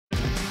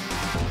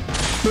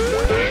Super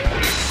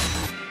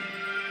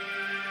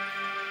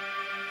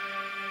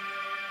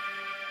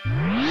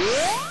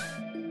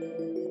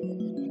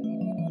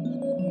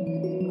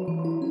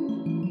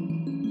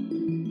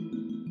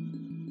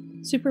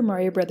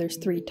Mario Bros.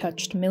 3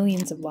 touched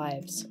millions of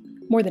lives,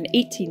 more than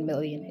 18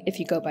 million if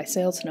you go by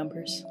sales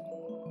numbers.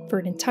 For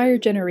an entire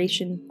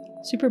generation,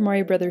 Super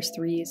Mario Bros.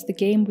 3 is the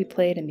game we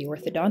played in the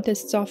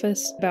orthodontist's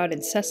office, about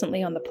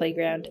incessantly on the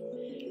playground,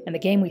 and the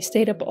game we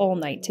stayed up all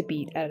night to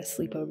beat at a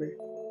sleepover.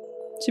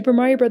 Super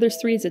Mario Bros.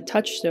 3 is a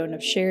touchstone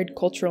of shared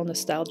cultural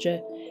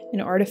nostalgia, an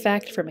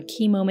artifact from a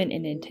key moment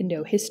in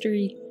Nintendo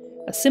history,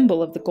 a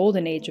symbol of the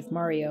golden age of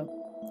Mario,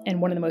 and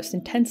one of the most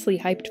intensely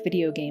hyped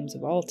video games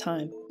of all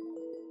time.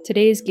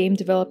 Today's game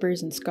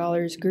developers and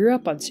scholars grew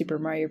up on Super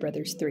Mario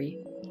Bros.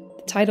 3,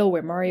 the title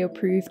where Mario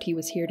proved he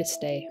was here to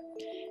stay.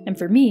 And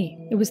for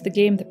me, it was the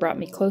game that brought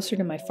me closer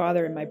to my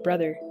father and my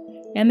brother,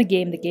 and the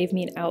game that gave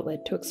me an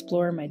outlet to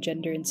explore my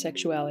gender and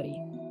sexuality.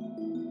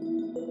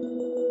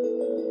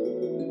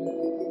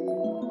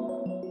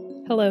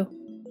 Hello,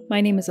 my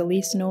name is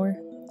Alyse Knorr,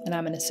 and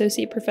I'm an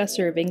associate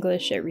professor of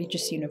English at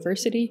Regis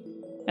University,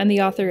 and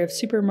the author of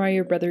Super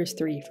Mario Bros.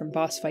 3 from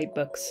Boss Fight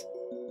Books.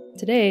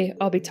 Today,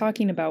 I'll be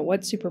talking about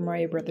what Super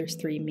Mario Bros.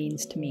 3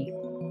 means to me.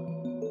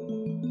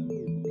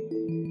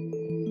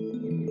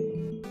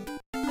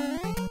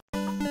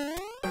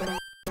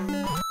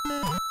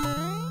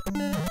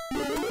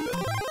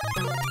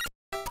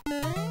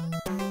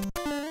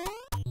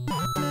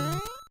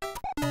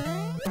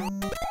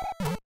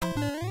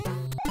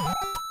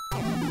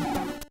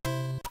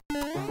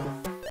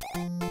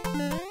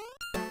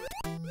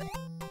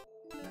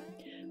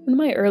 One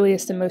of my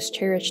earliest and most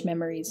cherished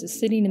memories is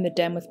sitting in the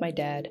den with my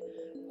dad,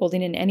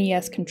 holding an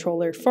NES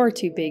controller far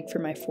too big for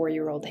my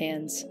 4-year-old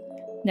hands,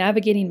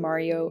 navigating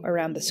Mario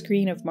around the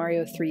screen of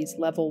Mario 3's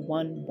Level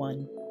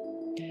 1-1.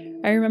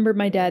 I remember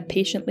my dad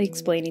patiently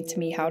explaining to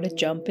me how to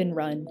jump and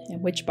run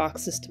and which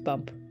boxes to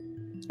bump.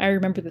 I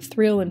remember the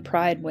thrill and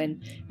pride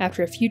when,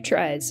 after a few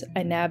tries,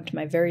 I nabbed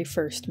my very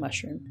first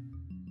mushroom.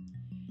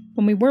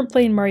 When we weren't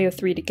playing Mario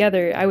 3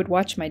 together, I would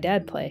watch my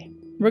dad play,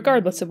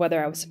 regardless of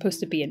whether I was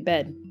supposed to be in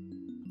bed.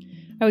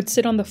 I would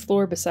sit on the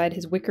floor beside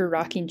his wicker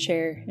rocking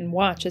chair and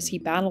watch as he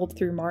battled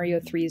through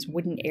Mario 3's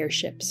wooden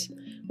airships,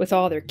 with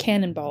all their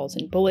cannonballs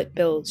and bullet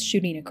bills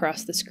shooting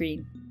across the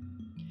screen.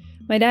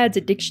 My dad's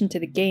addiction to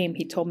the game,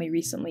 he told me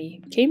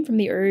recently, came from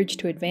the urge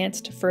to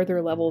advance to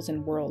further levels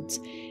and worlds,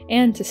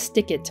 and to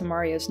stick it to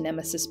Mario's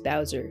nemesis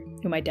Bowser,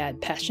 who my dad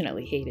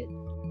passionately hated.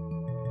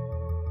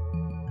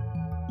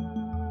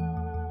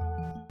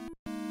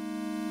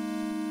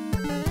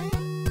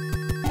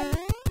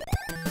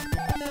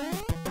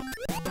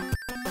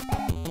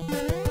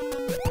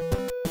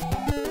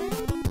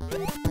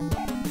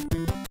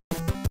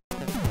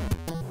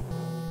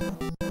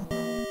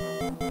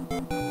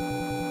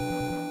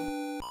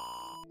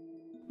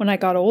 When I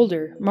got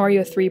older,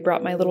 Mario 3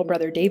 brought my little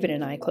brother David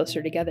and I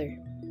closer together.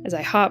 As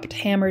I hopped,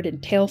 hammered,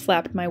 and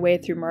tail-flapped my way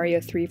through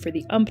Mario 3 for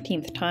the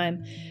umpteenth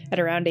time at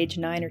around age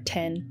 9 or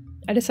 10,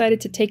 I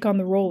decided to take on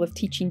the role of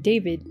teaching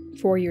David,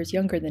 4 years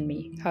younger than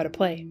me, how to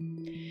play.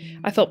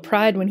 I felt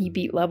pride when he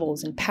beat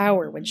levels and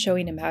power when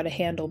showing him how to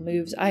handle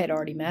moves I had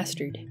already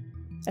mastered.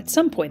 At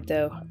some point,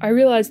 though, I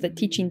realized that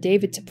teaching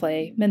David to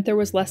play meant there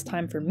was less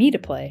time for me to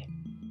play.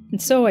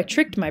 And so I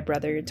tricked my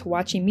brother into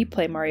watching me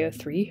play Mario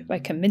 3 by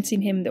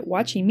convincing him that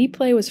watching me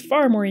play was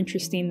far more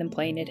interesting than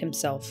playing it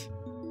himself.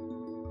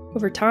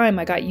 Over time,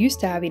 I got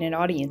used to having an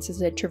audience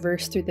as I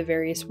traversed through the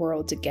various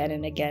worlds again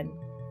and again.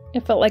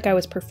 It felt like I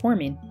was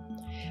performing.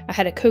 I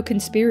had a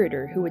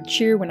co-conspirator who would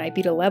cheer when I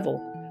beat a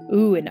level,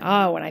 ooh and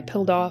ah when I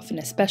pulled off an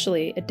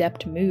especially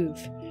adept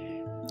move,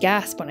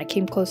 gasp when I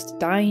came close to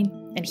dying,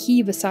 and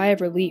heave a sigh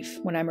of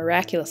relief when I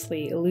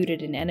miraculously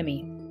eluded an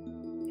enemy.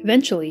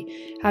 Eventually,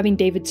 having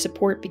David's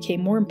support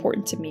became more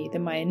important to me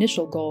than my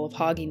initial goal of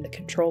hogging the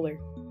controller.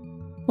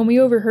 When we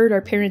overheard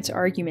our parents'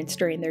 arguments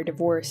during their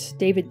divorce,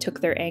 David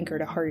took their anger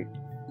to heart.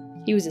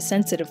 He was a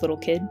sensitive little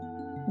kid,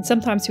 and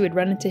sometimes he would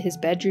run into his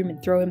bedroom and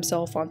throw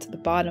himself onto the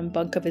bottom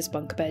bunk of his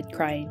bunk bed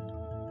crying.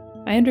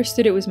 I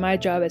understood it was my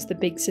job as the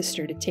big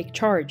sister to take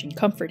charge and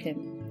comfort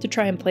him, to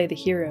try and play the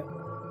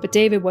hero, but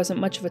David wasn't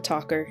much of a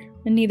talker,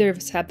 and neither of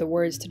us had the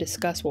words to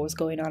discuss what was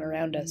going on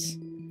around us.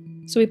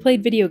 So we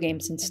played video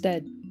games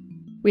instead.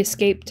 We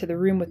escaped to the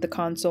room with the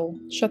console,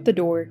 shut the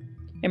door,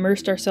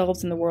 immersed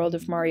ourselves in the world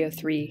of Mario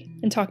 3,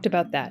 and talked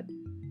about that.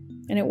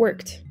 And it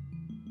worked.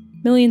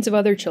 Millions of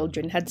other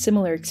children had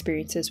similar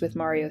experiences with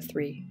Mario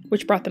 3,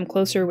 which brought them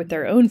closer with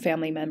their own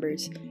family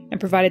members, and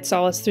provided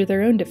solace through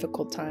their own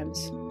difficult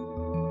times.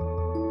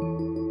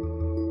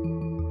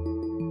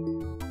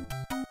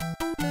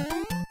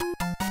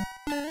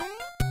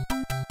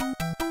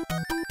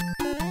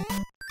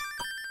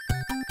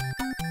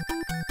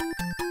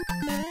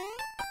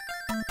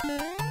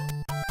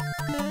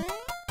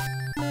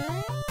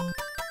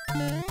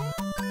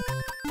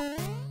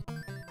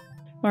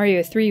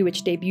 Mario 3,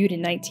 which debuted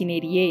in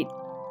 1988,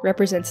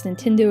 represents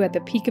Nintendo at the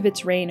peak of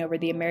its reign over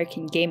the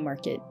American game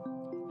market,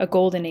 a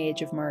golden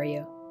age of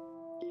Mario.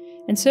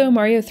 And so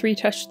Mario 3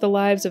 touched the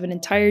lives of an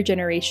entire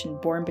generation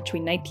born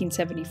between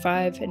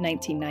 1975 and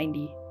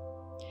 1990.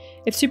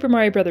 If Super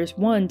Mario Bros.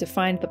 1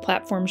 defined the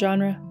platform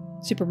genre,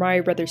 Super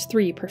Mario Bros.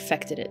 3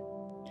 perfected it.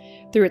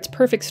 Through its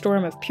perfect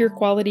storm of pure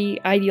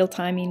quality, ideal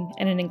timing,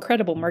 and an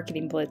incredible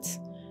marketing blitz,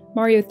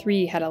 Mario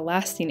 3 had a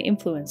lasting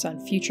influence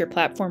on future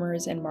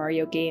platformers and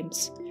Mario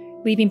games,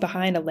 leaving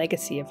behind a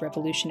legacy of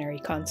revolutionary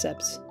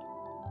concepts.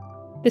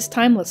 This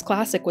timeless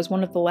classic was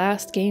one of the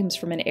last games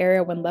from an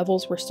era when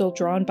levels were still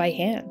drawn by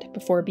hand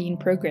before being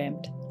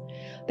programmed.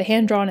 The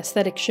hand-drawn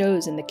aesthetic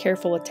shows in the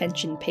careful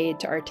attention paid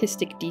to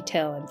artistic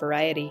detail and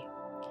variety.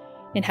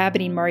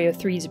 Inhabiting Mario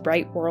 3's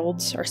bright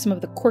worlds are some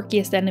of the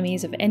quirkiest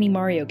enemies of any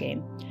Mario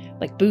game,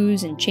 like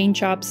Boos and Chain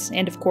Chops,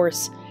 and of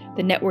course,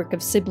 the network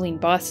of sibling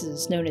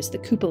bosses known as the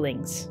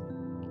Koopalings.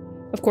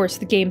 Of course,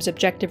 the game's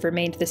objective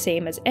remained the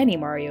same as any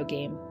Mario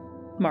game.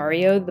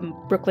 Mario, the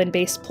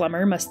Brooklyn-based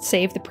plumber, must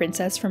save the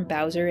princess from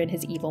Bowser and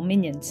his evil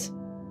minions.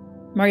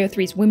 Mario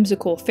 3's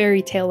whimsical,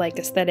 fairy tale-like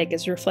aesthetic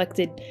is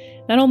reflected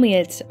not only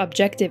in its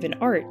objective in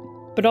art,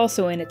 but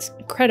also in its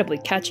incredibly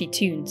catchy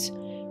tunes,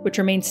 which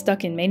remain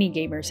stuck in many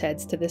gamers'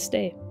 heads to this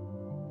day.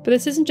 But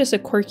this isn't just a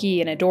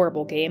quirky and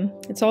adorable game,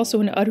 it's also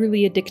an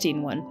utterly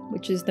addicting one,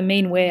 which is the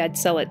main way I'd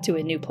sell it to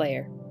a new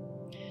player.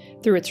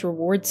 Through its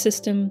reward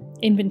system,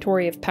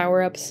 inventory of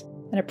power-ups,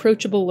 and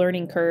approachable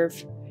learning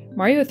curve,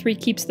 Mario 3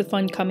 keeps the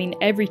fun coming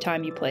every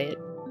time you play it,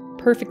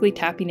 perfectly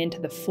tapping into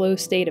the flow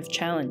state of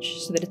challenge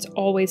so that it's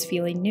always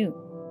feeling new.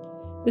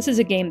 This is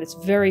a game that's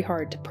very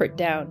hard to put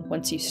down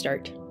once you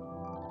start.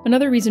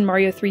 Another reason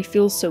Mario 3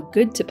 feels so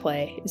good to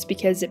play is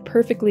because it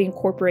perfectly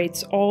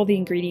incorporates all the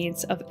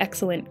ingredients of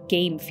excellent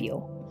game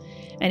feel,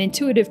 an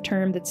intuitive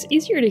term that's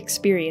easier to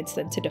experience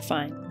than to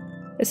define.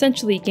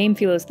 Essentially, game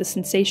feel is the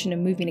sensation of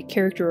moving a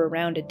character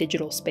around a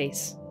digital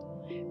space.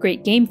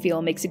 Great game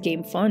feel makes a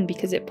game fun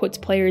because it puts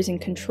players in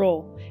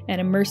control and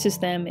immerses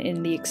them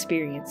in the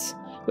experience,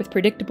 with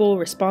predictable,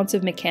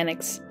 responsive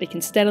mechanics they can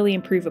steadily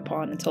improve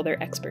upon until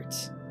they're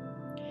experts.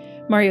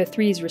 Mario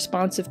 3's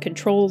responsive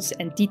controls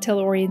and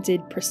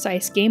detail-oriented,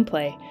 precise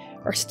gameplay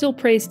are still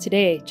praised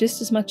today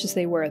just as much as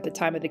they were at the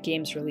time of the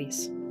game's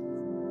release.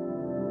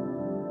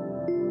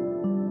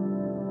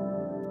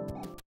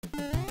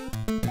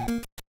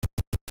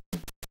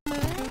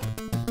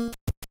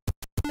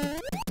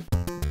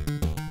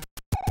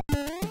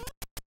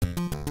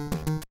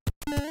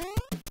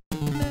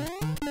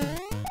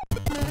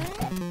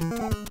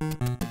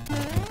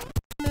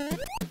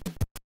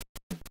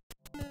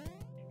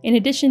 In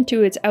addition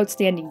to its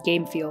outstanding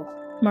game feel,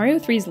 Mario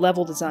 3's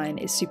level design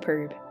is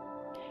superb.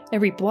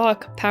 Every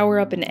block,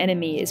 power-up, and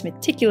enemy is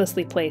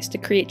meticulously placed to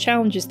create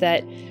challenges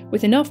that,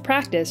 with enough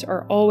practice,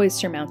 are always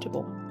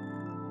surmountable.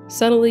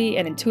 Subtly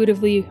and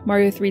intuitively,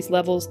 Mario 3's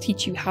levels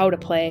teach you how to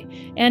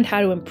play and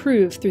how to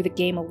improve through the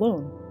game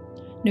alone.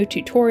 No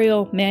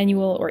tutorial,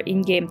 manual, or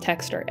in-game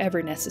text are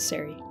ever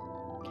necessary.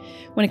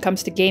 When it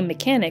comes to game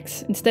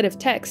mechanics, instead of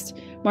text,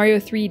 Mario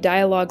 3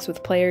 dialogues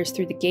with players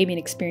through the gaming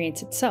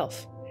experience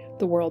itself,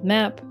 the world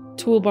map,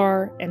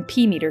 toolbar, and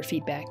P-meter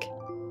feedback.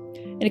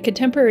 In a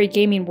contemporary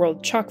gaming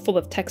world chock full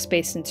of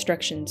text-based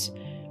instructions,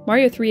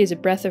 Mario 3 is a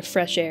breath of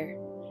fresh air,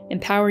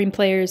 empowering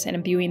players and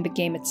imbuing the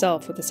game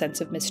itself with a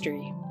sense of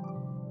mystery.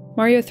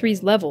 Mario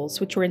 3's levels,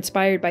 which were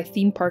inspired by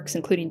theme parks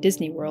including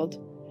Disney World,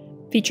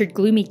 featured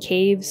gloomy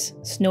caves,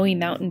 snowy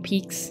mountain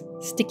peaks,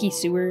 sticky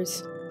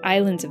sewers,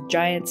 islands of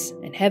giants,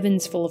 and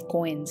heavens full of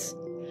coins.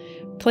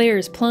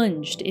 Players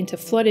plunged into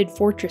flooded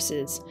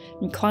fortresses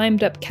and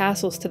climbed up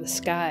castles to the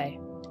sky,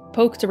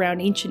 poked around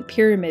ancient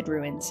pyramid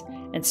ruins,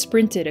 and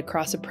sprinted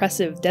across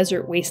oppressive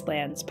desert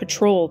wastelands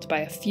patrolled by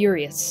a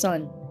furious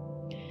sun.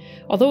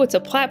 Although it's a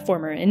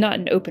platformer and not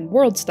an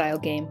open-world style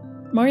game,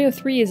 Mario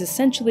 3 is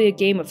essentially a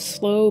game of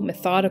slow,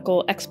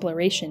 methodical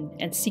exploration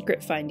and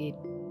secret finding.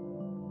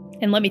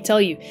 And let me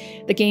tell you,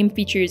 the game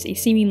features a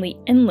seemingly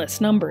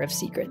endless number of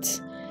secrets.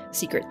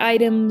 Secret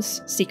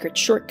items, secret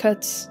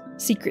shortcuts,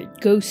 secret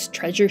ghost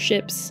treasure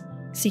ships,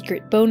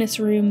 secret bonus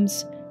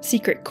rooms,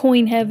 secret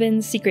coin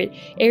heavens, secret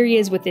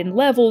areas within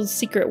levels,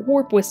 secret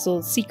warp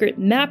whistles, secret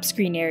map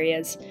screen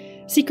areas,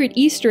 secret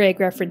Easter egg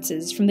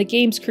references from the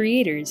game's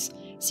creators,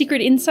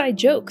 secret inside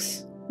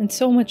jokes, and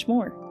so much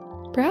more.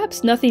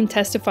 Perhaps nothing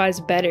testifies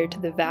better to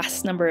the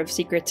vast number of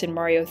secrets in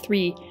Mario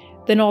 3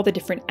 than all the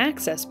different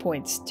access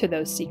points to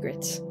those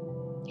secrets.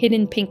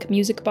 Hidden pink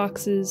music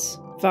boxes,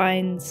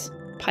 vines,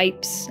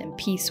 pipes, and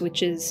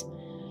P-switches,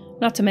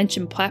 not to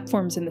mention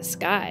platforms in the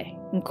sky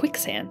and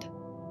quicksand.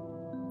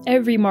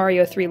 Every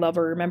Mario 3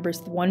 lover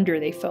remembers the wonder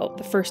they felt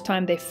the first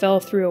time they fell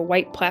through a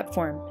white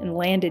platform and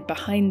landed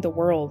behind the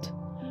world,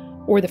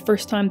 or the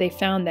first time they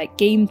found that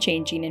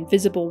game-changing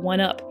invisible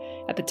one-up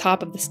at the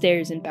top of the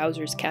stairs in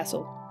Bowser's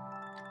castle.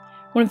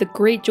 One of the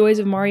great joys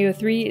of Mario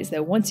 3 is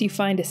that once you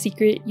find a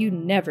secret, you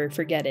never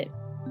forget it.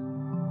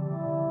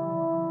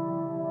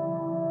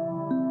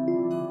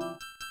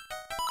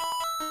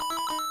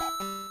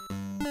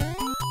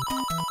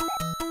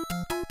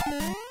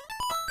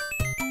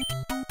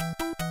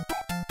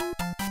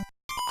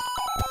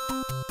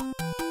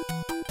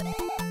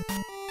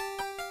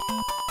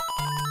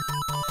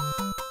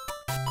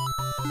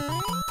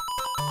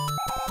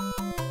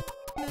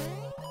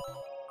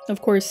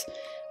 Of course,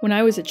 when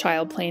I was a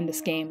child playing this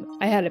game,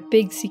 I had a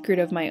big secret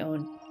of my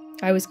own.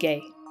 I was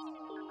gay.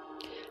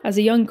 As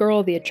a young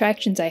girl, the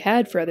attractions I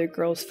had for other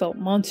girls felt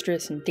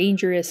monstrous and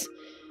dangerous,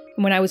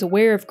 and when I was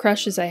aware of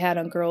crushes I had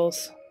on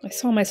girls, I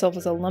saw myself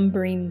as a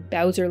lumbering,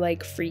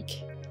 Bowser-like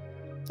freak.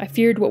 I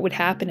feared what would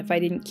happen if I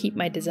didn't keep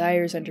my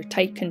desires under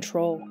tight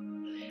control.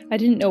 I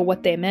didn't know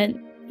what they meant,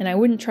 and I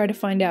wouldn't try to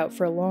find out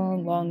for a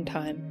long, long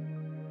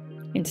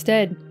time.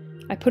 Instead,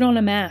 I put on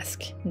a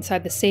mask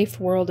inside the safe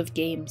world of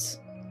games.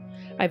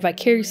 I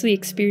vicariously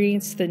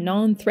experienced the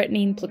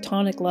non-threatening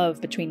platonic love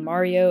between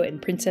Mario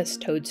and Princess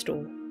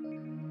Toadstool.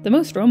 The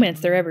most romance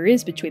there ever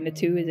is between the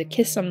two is a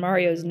kiss on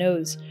Mario's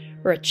nose,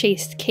 or a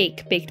chaste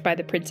cake baked by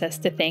the princess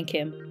to thank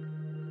him.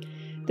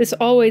 This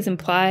always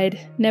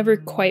implied, never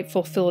quite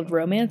fulfilled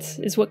romance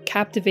is what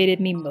captivated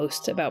me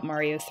most about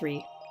Mario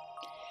 3.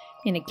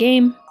 In a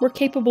game, we're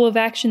capable of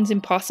actions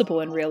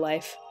impossible in real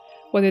life,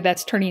 whether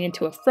that's turning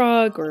into a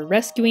frog, or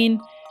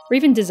rescuing, or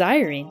even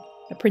desiring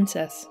a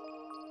princess.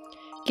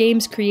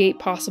 Games create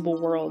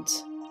possible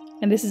worlds,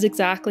 and this is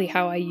exactly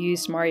how I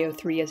used Mario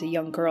 3 as a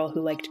young girl who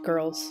liked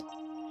girls.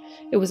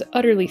 It was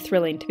utterly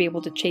thrilling to be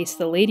able to chase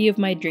the lady of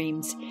my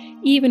dreams,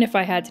 even if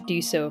I had to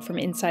do so from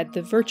inside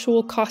the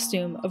virtual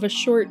costume of a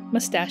short,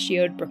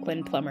 mustachioed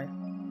Brooklyn plumber.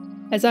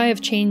 As I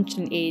have changed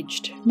and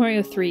aged,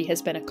 Mario 3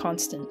 has been a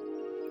constant.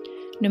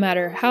 No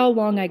matter how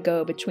long I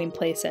go between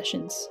play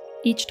sessions,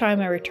 each time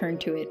I return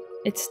to it,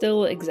 it's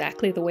still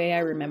exactly the way I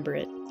remember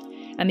it,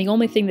 and the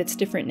only thing that's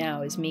different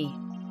now is me.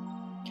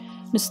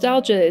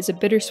 Nostalgia is a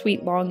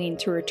bittersweet longing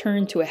to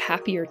return to a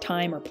happier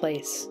time or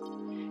place.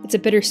 It's a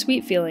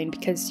bittersweet feeling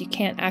because you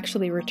can't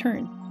actually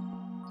return.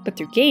 But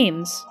through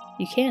games,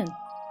 you can.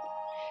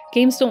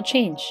 Games don't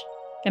change,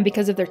 and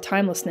because of their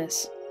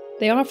timelessness,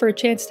 they offer a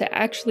chance to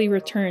actually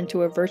return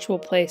to a virtual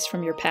place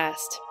from your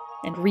past,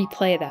 and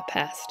replay that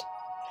past.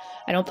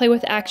 I don't play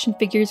with action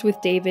figures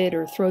with David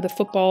or throw the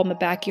football in the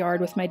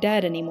backyard with my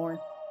dad anymore,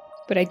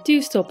 but I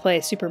do still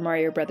play Super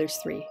Mario Bros.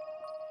 3.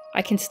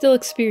 I can still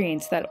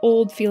experience that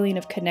old feeling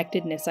of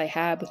connectedness I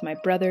had with my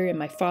brother and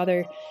my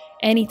father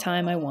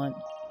anytime I want.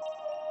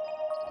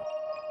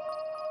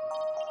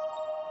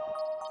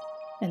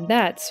 And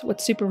that's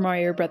what Super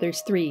Mario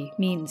Bros. 3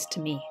 means to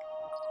me.